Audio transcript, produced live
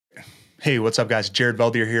Hey, what's up guys? Jared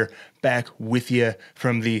Veldheer here, back with you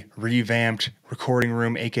from the revamped recording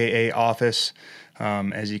room, AKA office.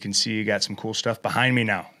 As you can see, you got some cool stuff behind me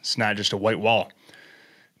now. It's not just a white wall.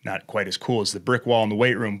 Not quite as cool as the brick wall in the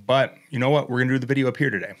weight room, but you know what? We're gonna do the video up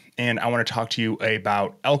here today. And I wanna talk to you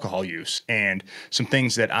about alcohol use and some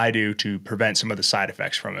things that I do to prevent some of the side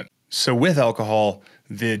effects from it. So with alcohol,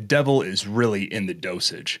 the devil is really in the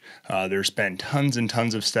dosage. There's been tons and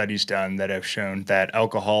tons of studies done that have shown that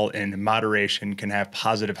alcohol in moderation can have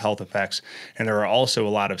positive health effects. And there are also a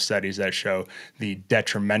lot of studies that show the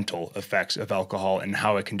detrimental effects of alcohol and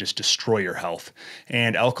how it can just destroy your health.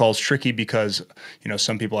 And alcohol is tricky because,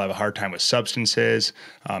 some people have a hard time with substances.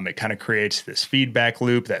 It kind of creates this feedback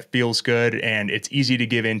loop that feels good and it's easy to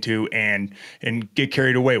give into and get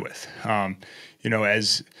carried away with.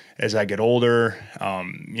 As I get older,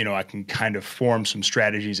 I can kind of form some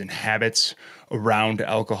strategies and habits around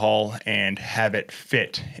alcohol and have it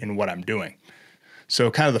fit in what I'm doing.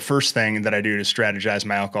 So kind of the first thing that I do to strategize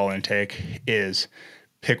my alcohol intake is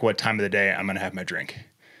pick what time of the day I'm going to have my drink.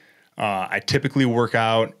 I typically work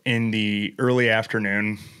out in the early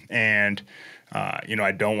afternoon and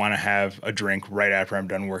I don't want to have a drink right after I'm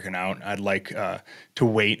done working out. I'd like to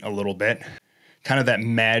wait a little bit. Kind of that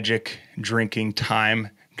magic drinking time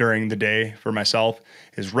during the day for myself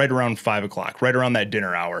is right around 5 o'clock, right around that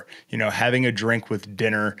dinner hour. Having a drink with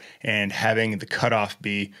dinner and having the cutoff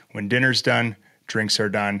be when dinner's done, drinks are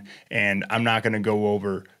done, and I'm not going to go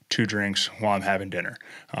over 2 drinks while I'm having dinner.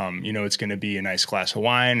 It's going to be a nice glass of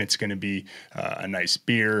wine. It's going to be a nice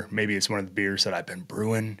beer. Maybe it's one of the beers that I've been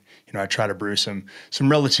brewing. I try to brew some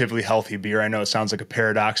relatively healthy beer. I know it sounds like a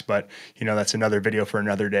paradox, but that's another video for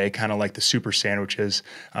another day, kind of like the super sandwiches.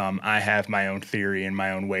 I have my own theory and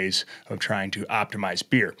my own ways of trying to optimize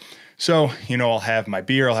beer. So, I'll have my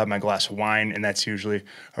beer, I'll have my glass of wine, and that's usually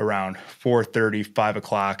around 4:30, 5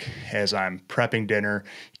 o'clock as I'm prepping dinner,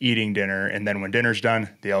 eating dinner, and then when dinner's done,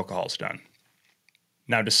 the alcohol's done.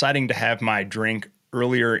 Now, deciding to have my drink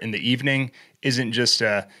earlier in the evening isn't just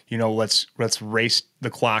let's race the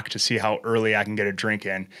clock to see how early I can get a drink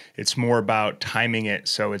in. It's more about timing it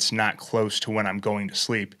so it's not close to when I'm going to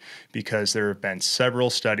sleep, because there have been several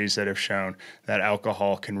studies that have shown that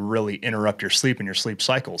alcohol can really interrupt your sleep and your sleep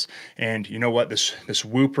cycles. And you know what? This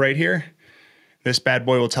Whoop right here, this bad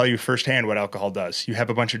boy will tell you firsthand what alcohol does. You have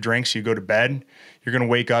a bunch of drinks, you go to bed, you're going to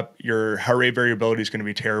wake up, your heart rate variability is going to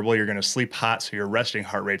be terrible. You're going to sleep hot, so your resting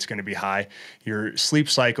heart rate is going to be high. Your sleep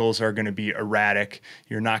cycles are going to be erratic.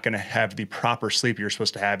 You're not going to have the proper sleep you're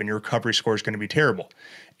supposed to have, and your recovery score is going to be terrible.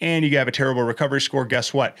 And you have a terrible recovery score,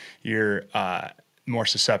 guess what? You're more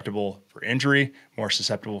susceptible for injury, more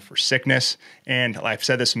susceptible for sickness. And I've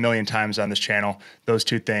said this a million times on this channel, those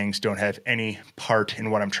 2 things don't have any part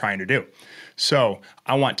in what I'm trying to do. So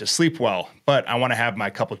I want to sleep well, but I want to have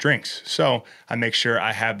my couple drinks. So I make sure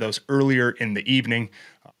I have those earlier in the evening.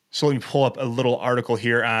 So let me pull up a little article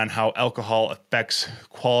here on how alcohol affects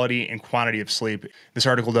quality and quantity of sleep. This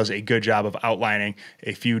article does a good job of outlining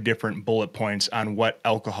a few different bullet points on what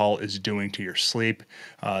alcohol is doing to your sleep.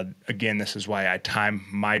 Again, this is why I time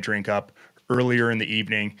my drink up earlier in the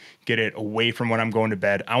evening, get it away from when I'm going to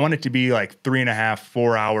bed. I want it to be like 3.5,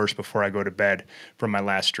 4 hours before I go to bed from my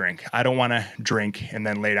last drink. I don't want to drink and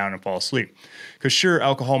then lay down and fall asleep. Because sure,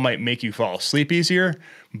 alcohol might make you fall asleep easier,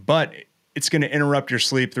 but it's going to interrupt your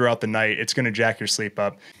sleep throughout the night. It's going to jack your sleep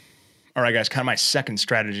up. All right, guys, kind of my second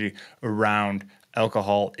strategy around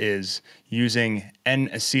alcohol is using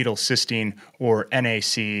n-acetylcysteine or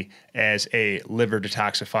NAC as a liver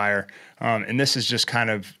detoxifier. And this is just kind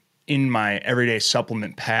of in my everyday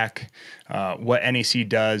supplement pack. What NAC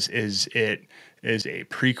does is it is a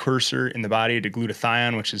precursor in the body to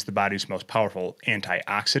glutathione, which is the body's most powerful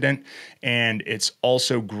antioxidant. And it's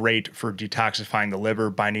also great for detoxifying the liver,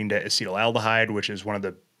 binding to acetaldehyde, which is one of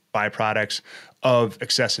the byproducts of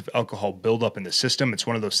excessive alcohol buildup in the system. It's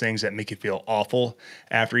one of those things that make you feel awful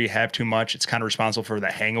after you have too much. It's kind of responsible for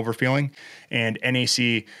that hangover feeling. And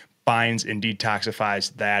NAC binds and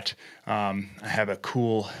detoxifies that. I have a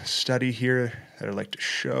cool study here that I'd like to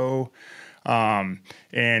show.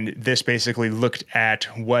 And this basically looked at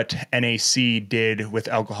what NAC did with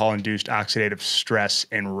alcohol-induced oxidative stress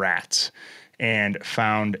in rats and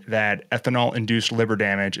found that ethanol-induced liver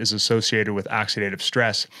damage is associated with oxidative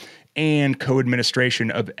stress, and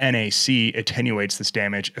co-administration of NAC attenuates this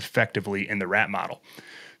damage effectively in the rat model.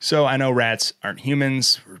 So I know rats aren't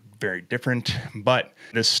humans, we're very different, but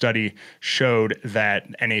this study showed that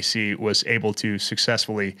NAC was able to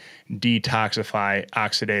successfully detoxify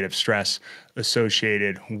oxidative stress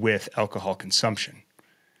associated with alcohol consumption.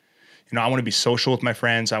 I want to be social with my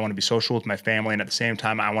friends. I want to be social with my family. And at the same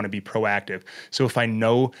time, I want to be proactive. So if I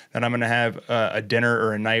know that I'm going to have a dinner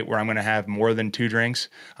or a night where I'm going to have more than 2 drinks,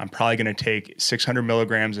 I'm probably going to take 600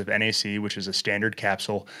 milligrams of NAC, which is a standard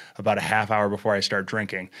capsule, about a half hour before I start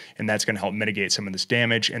drinking. And that's going to help mitigate some of this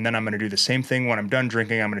damage. And then I'm going to do the same thing when I'm done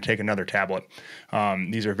drinking. I'm going to take another tablet.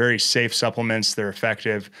 These are very safe supplements. They're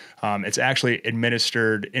effective. It's actually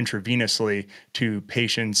administered intravenously to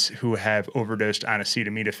patients who have overdosed on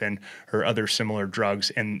acetaminophen or other similar drugs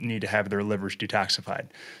and need to have their livers detoxified.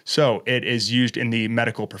 So it is used in the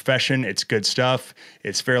medical profession. It's good stuff.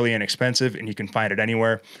 It's fairly inexpensive and you can find it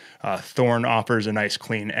anywhere. Thorne offers a nice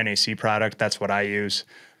clean NAC product. That's what I use.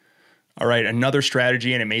 All right, another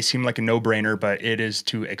strategy, and it may seem like a no-brainer, but it is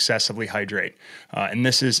to excessively hydrate. And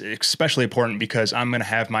this is especially important because I'm going to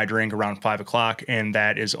have my drink around 5 o'clock, and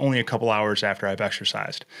that is only a couple hours after I've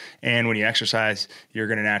exercised. And when you exercise, you're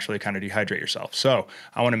going to naturally kind of dehydrate yourself. So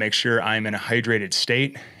I want to make sure I'm in a hydrated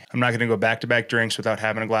state. I'm not going to go back-to-back drinks without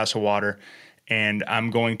having a glass of water. And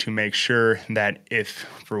I'm going to make sure that if,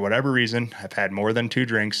 for whatever reason, I've had more than 2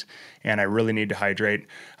 drinks and I really need to hydrate,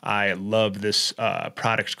 I love this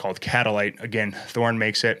product called Catalyte. Again, Thorne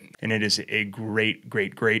makes it, and it is a great,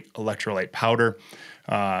 great, great electrolyte powder.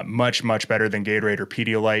 Much, much better than Gatorade or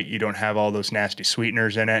Pedialyte. You don't have all those nasty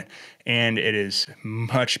sweeteners in it, and it is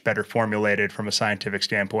much better formulated from a scientific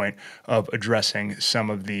standpoint of addressing some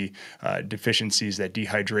of the deficiencies that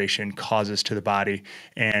dehydration causes to the body.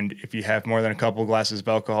 And if you have more than a couple glasses of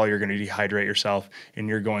alcohol, you're going to dehydrate yourself, and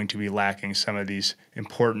you're going to be lacking some of these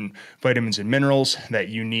important vitamins and minerals that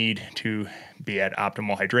you need to be at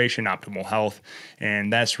optimal hydration, optimal health.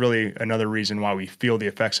 And that's really another reason why we feel the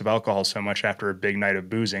effects of alcohol so much after a big night of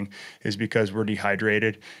boozing, is because we're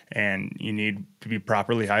dehydrated, and you need to be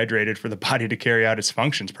properly hydrated for the body to carry out its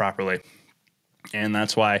functions properly. And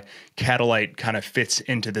that's why Catalyte kind of fits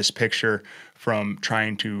into this picture, from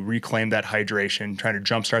trying to reclaim that hydration, trying to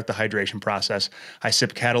jumpstart the hydration process. I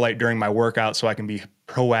sip Catalyte during my workout so I can be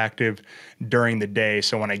proactive during the day.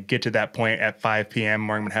 So when I get to that point at 5 p.m.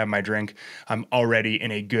 where I'm gonna have my drink, I'm already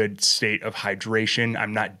in a good state of hydration.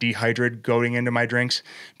 I'm not dehydrated going into my drinks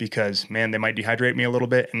because, man, they might dehydrate me a little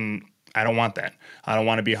bit, and I don't want that. I don't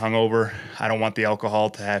want to be hungover. I don't want the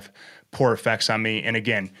alcohol to have poor effects on me. And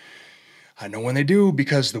again, I know when they do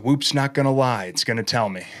because the Whoop's not going to lie. It's going to tell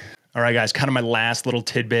me. All right, guys, kind of my last little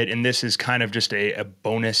tidbit, and this is kind of just a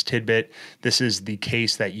bonus tidbit. This is the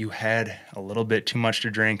case that you had a little bit too much to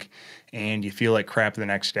drink and you feel like crap the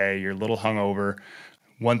next day. You're a little hungover.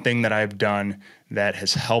 One thing that I've done that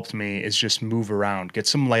has helped me is just move around, get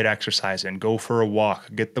some light exercise in, go for a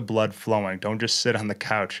walk, get the blood flowing. Don't just sit on the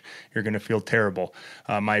couch. You're going to feel terrible.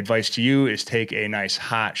 My advice to you is take a nice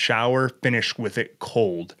hot shower, finish with it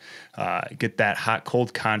cold. Get that hot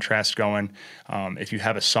cold contrast going. If you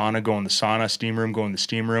have a sauna, go in the sauna, steam room, go in the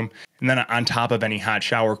steam room. And then on top of any hot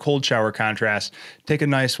shower, cold shower contrast, take a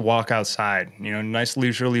nice walk outside, nice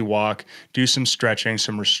leisurely walk, do some stretching,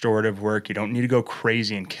 some restorative work. You don't need to go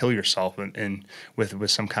crazy and kill yourself with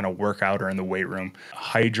some kind of workout or in the weight room.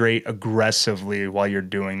 Hydrate aggressively while you're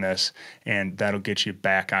doing this, and that'll get you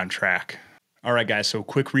back on track. All right, guys, so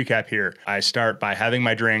quick recap here. I start by having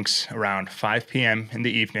my drinks around 5 p.m. in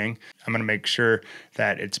the evening. I'm going to make sure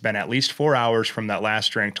that it's been at least 4 hours from that last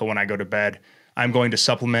drink till when I go to bed. I'm going to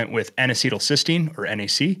supplement with n-acetylcysteine, or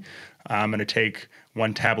NAC. I'm going to take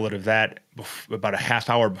 1 tablet of that about a half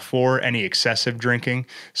hour before any excessive drinking.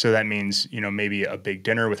 So that means, maybe a big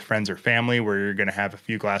dinner with friends or family where you're going to have a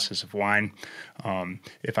few glasses of wine.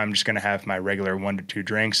 If I'm just going to have my regular 1 to 2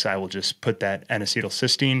 drinks, I will just put that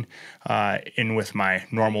n-acetylcysteine in with my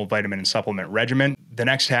normal vitamin and supplement regimen. The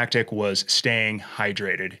next tactic was staying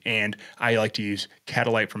hydrated, and I like to use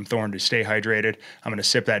Catalyte from Thorne to stay hydrated. I'm going to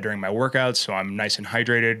sip that during my workouts, so I'm nice and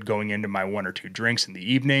hydrated going into my 1 or 2 drinks in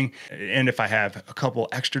the evening. And if I have a couple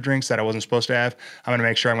extra drinks that I wasn't supposed to have, I'm going to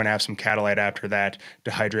make sure I'm going to have some Catalyte after that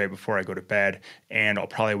to hydrate before I go to bed. And I'll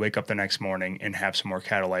probably wake up the next morning and have some more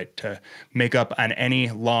Catalyte to make up on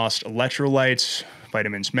any lost electrolytes,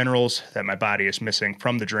 vitamins, minerals that my body is missing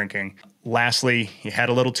from the drinking. Lastly, you had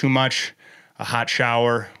a little too much, a hot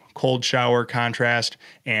shower, cold shower contrast,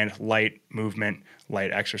 and light movement,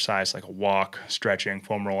 light exercise like a walk, stretching,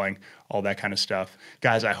 foam rolling, all that kind of stuff.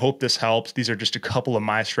 Guys, I hope this helps. These are just a couple of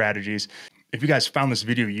my strategies. If you guys found this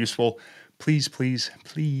video useful, please, please,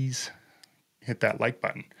 please hit that like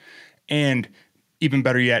button. And even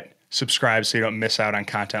better yet, subscribe so you don't miss out on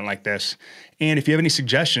content like this. And if you have any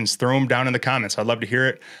suggestions, throw them down in the comments. I'd love to hear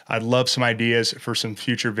it. I'd love some ideas for some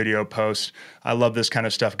future video posts. I love this kind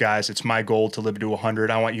of stuff, guys. It's my goal to live to 100.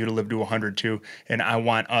 I want you to live to 100 too. And I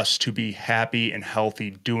want us to be happy and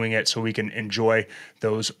healthy doing it so we can enjoy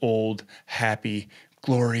those old, happy,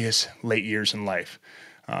 glorious late years in life.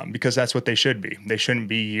 Because that's what they should be. They shouldn't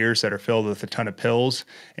be years that are filled with a ton of pills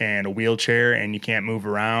and a wheelchair and you can't move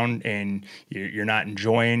around and you're not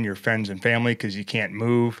enjoying your friends and family because you can't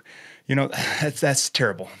move. You know, that's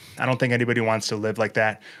terrible. I don't think anybody wants to live like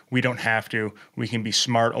that. We don't have to. We can be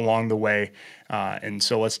smart along the way. And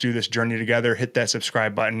so let's do this journey together. Hit that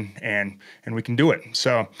subscribe button and we can do it.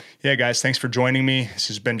 So yeah, guys, thanks for joining me. This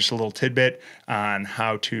has been just a little tidbit on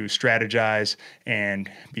how to strategize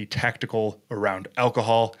and be tactical around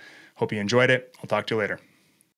alcohol. Hope you enjoyed it. I'll talk to you later.